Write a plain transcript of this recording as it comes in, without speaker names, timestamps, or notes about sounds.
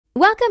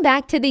Welcome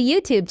back to the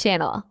YouTube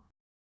channel.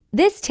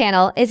 This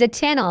channel is a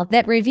channel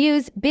that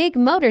reviews big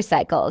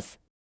motorcycles.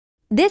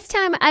 This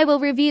time I will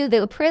review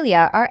the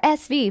Aprilia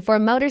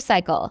RSV4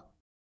 motorcycle.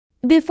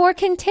 Before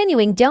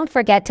continuing, don't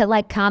forget to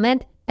like,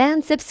 comment,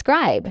 and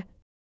subscribe.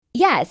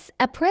 Yes,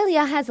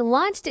 Aprilia has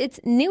launched its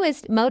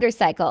newest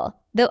motorcycle,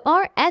 the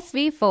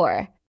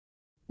RSV4.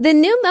 The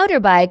new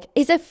motorbike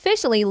is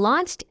officially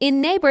launched in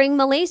neighboring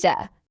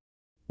Malaysia.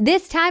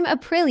 This time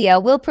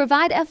Aprilia will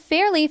provide a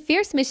fairly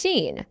fierce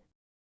machine.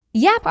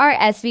 Yap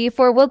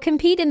RSV4 will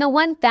compete in the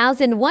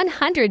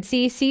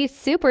 1100cc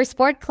Super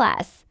Sport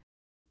class.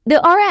 The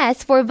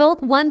RS4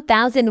 Volt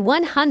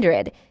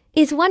 1100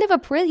 is one of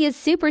Aprilia's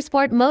Super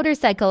Sport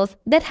motorcycles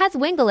that has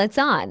winglets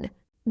on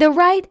the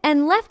right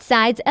and left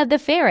sides of the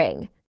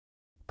fairing.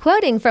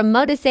 Quoting from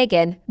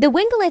Motorbike, the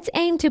winglets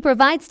aim to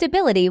provide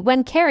stability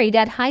when carried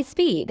at high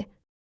speed.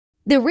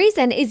 The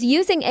reason is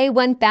using a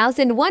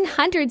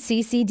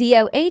 1100cc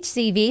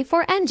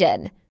DOHC-V4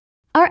 engine.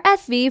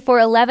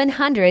 RSV4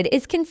 1100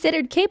 is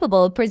considered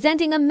capable of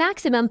presenting a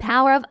maximum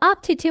power of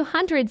up to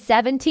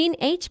 217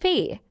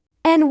 HP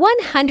and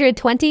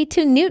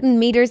 122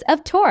 Newton-meters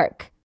of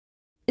torque.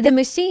 The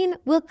machine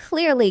will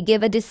clearly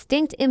give a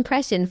distinct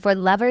impression for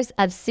lovers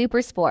of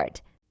super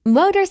sport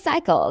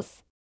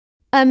motorcycles.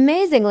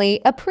 Amazingly,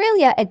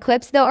 Aprilia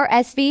equips the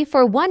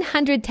RSV4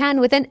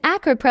 110 with an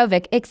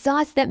acroprovic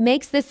exhaust that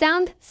makes the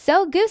sound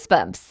so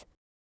goosebumps.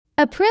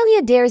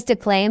 Aprilia dares to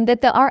claim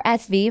that the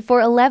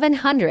RSV4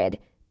 1100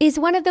 is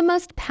one of the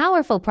most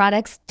powerful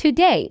products to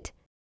date.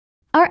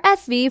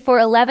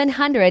 RSV4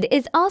 1100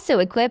 is also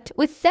equipped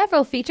with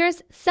several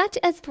features such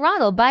as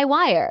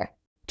throttle-by-wire,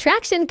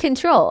 traction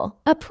control,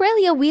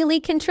 Aprilia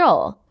wheelie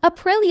control,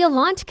 Aprilia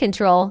launch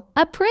control,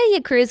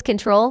 Aprilia cruise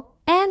control,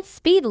 and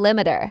speed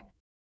limiter.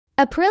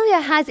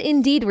 Aprilia has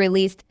indeed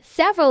released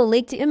several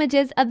leaked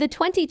images of the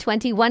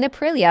 2021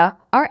 Aprilia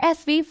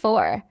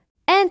RSV4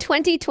 and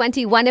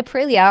 2021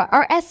 Aprilia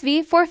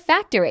RSV4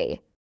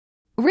 factory.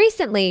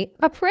 Recently,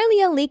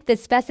 Aprilia leaked the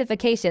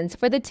specifications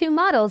for the two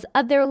models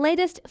of their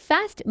latest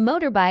fast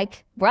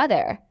motorbike,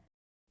 Brother.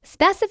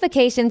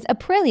 Specifications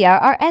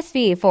Aprilia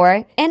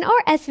RSV4 and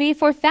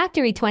RSV4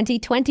 factory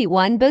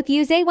 2021 both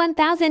use a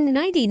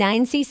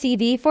 1099cc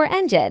V4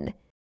 engine.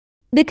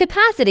 The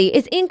capacity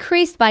is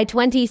increased by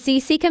 20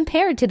 cc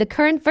compared to the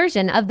current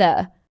version of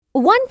the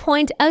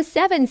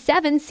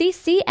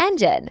 1.077cc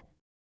engine.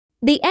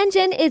 The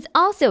engine is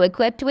also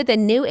equipped with a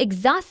new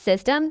exhaust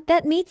system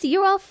that meets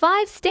Euro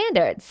 5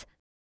 standards.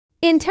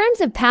 In terms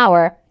of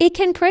power, it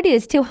can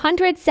produce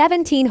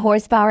 217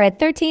 horsepower at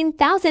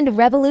 13,000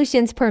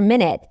 revolutions per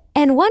minute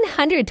and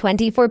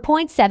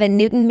 124.7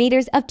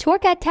 Newton-meters of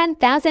torque at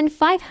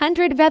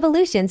 10,500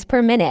 revolutions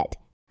per minute.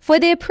 For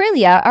the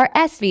Aprilia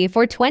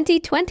RSV4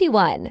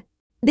 2021,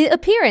 the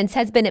appearance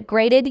has been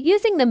upgraded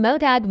using the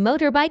Paved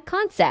motorbike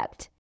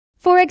concept.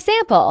 For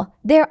example,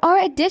 there are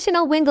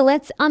additional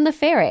winglets on the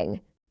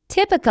fairing,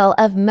 typical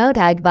of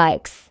motorbike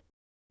bikes.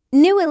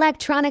 New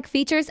electronic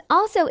features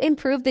also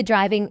improve the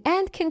driving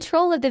and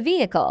control of the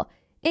vehicle,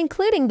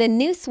 including the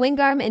new swing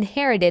arm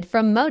inherited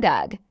from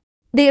Motorbike.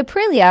 The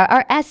Aprilia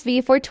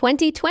RSV4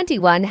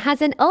 2021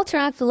 has an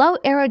ultra-low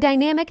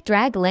aerodynamic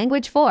drag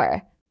language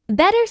for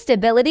better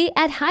stability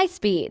at high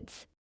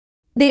speeds.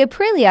 The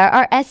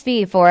Aprilia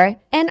RSV4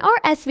 and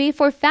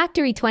RSV4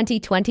 Factory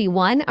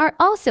 2021 are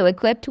also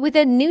equipped with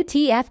a new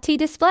TFT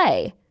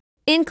display.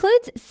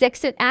 Includes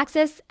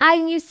 6-axis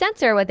IMU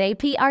sensor with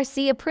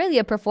APRC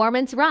Aprilia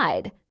Performance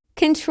Ride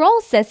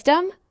control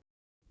system.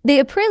 The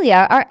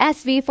Aprilia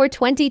RSV4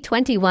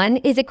 2021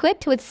 is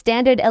equipped with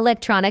standard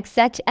electronics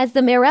such as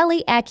the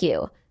Marelli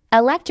ECU,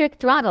 electric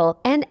throttle,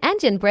 and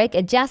engine brake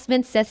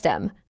adjustment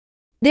system.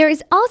 There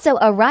is also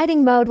a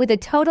riding mode with a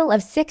total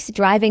of 6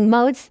 driving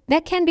modes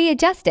that can be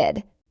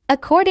adjusted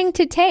according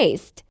to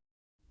taste.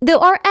 The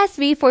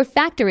RSV4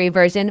 factory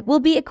version will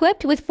be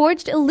equipped with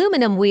forged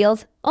aluminum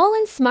wheels,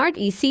 Olin Smart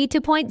EC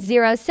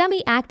 2.0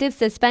 semi-active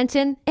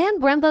suspension,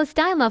 and Brembo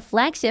Styma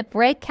flagship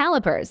brake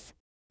calipers.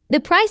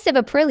 The price of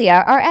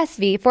Aprilia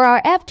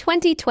RSV4 RF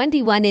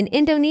 2021 in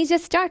Indonesia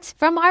starts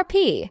from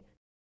Rp.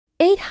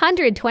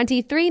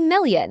 823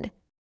 million.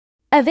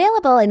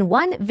 Available in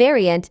one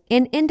variant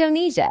in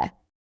Indonesia.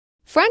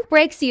 Front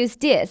brakes use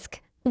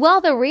disc,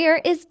 while the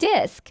rear is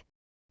disc.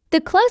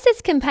 The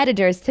closest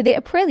competitors to the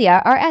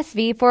Aprilia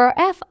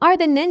RSV4F are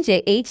the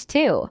Ninja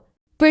H2,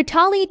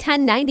 Brutale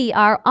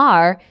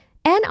 1090RR,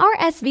 and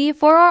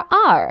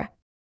RSV4R.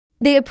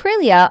 The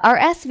Aprilia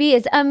RSV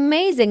is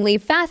amazingly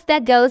fast,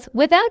 that goes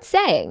without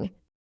saying.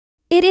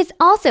 It is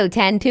also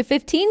 10 to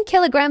 15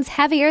 kilograms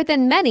heavier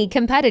than many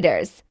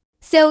competitors,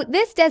 so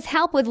this does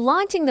help with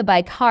launching the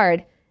bike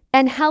hard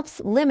and helps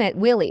limit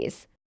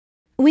wheelies.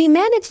 We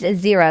managed a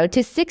 0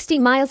 to 60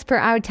 miles per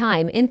hour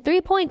time in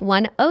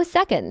 3.10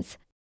 seconds.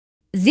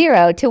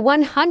 0 to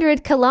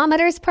 100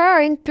 kilometers per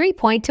hour in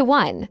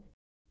 3.21.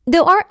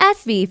 The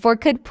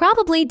RSV4 could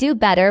probably do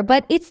better,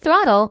 but its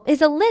throttle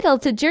is a little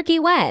too jerky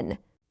when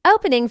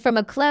opening from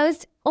a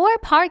closed or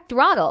parked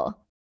throttle.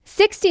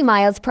 60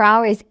 miles per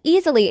hour is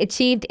easily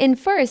achieved in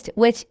first,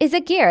 which is a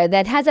gear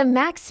that has a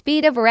max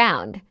speed of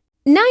around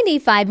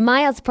 95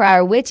 miles per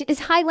hour, which is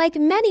high like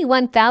many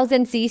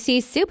 1000cc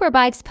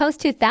superbikes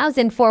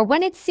post-2004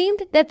 when it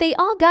seemed that they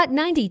all got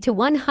 90 to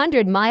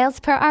 100 miles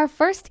per hour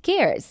first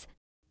gears.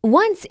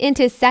 Once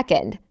into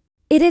second,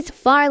 it is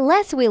far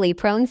less wheelie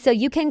prone, so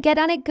you can get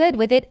on it good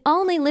with it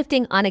only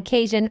lifting on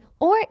occasion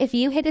or if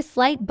you hit a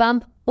slight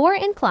bump or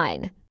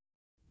incline.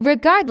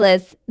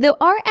 Regardless, the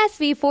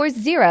RSV4's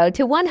 0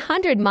 to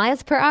 100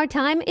 miles per hour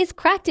time is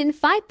cracked in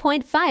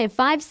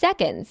 5.55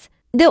 seconds.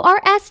 The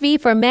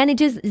RSV4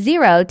 manages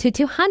 0 to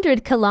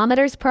 200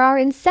 kilometers per hour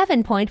in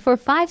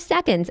 7.45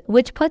 seconds,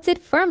 which puts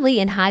it firmly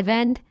in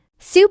high-end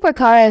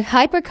supercar and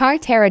hypercar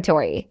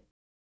territory.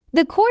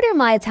 The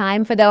quarter-mile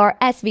time for the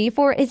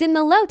RSV4 is in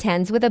the low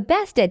 10s with a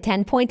best at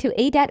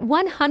 10.28 at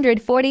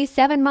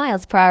 147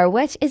 miles per hour,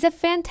 which is a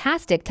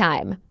fantastic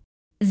time.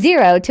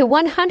 0 to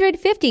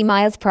 150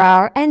 miles per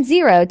hour and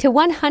 0 to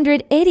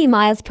 180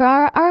 miles per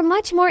hour are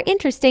much more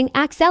interesting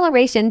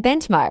acceleration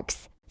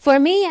benchmarks. For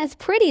me, as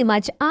pretty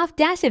much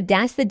off-dash of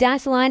dash, the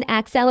dash line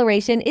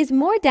acceleration is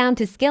more down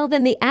to skill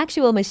than the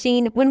actual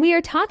machine when we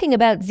are talking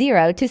about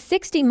 0 to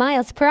 60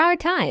 miles per hour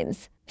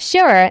times.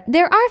 Sure,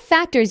 there are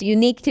factors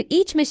unique to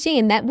each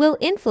machine that will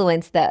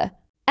influence the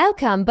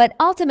outcome, but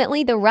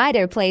ultimately the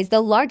rider plays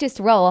the largest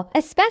role,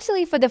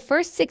 especially for the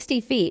first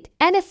 60 feet,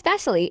 and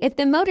especially if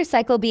the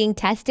motorcycle being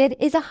tested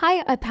is a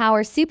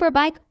high-power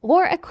superbike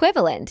or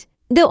equivalent.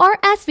 The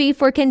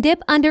RSV4 can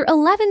dip under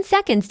 11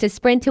 seconds to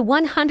sprint to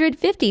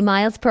 150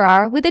 miles per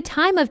hour with a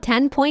time of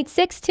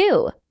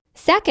 10.62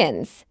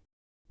 seconds.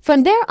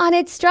 From there on,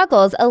 it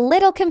struggles a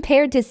little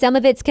compared to some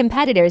of its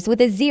competitors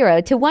with a 0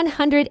 to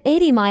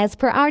 180 miles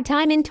per hour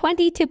time in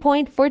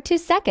 22.42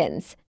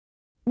 seconds.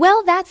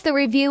 Well, that's the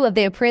review of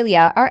the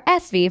Aprilia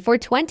RSV for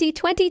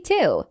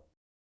 2022.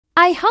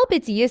 I hope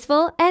it's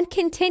useful and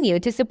continue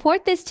to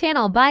support this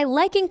channel by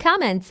liking,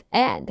 comments,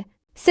 and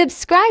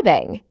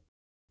subscribing.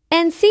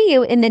 And see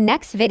you in the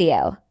next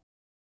video.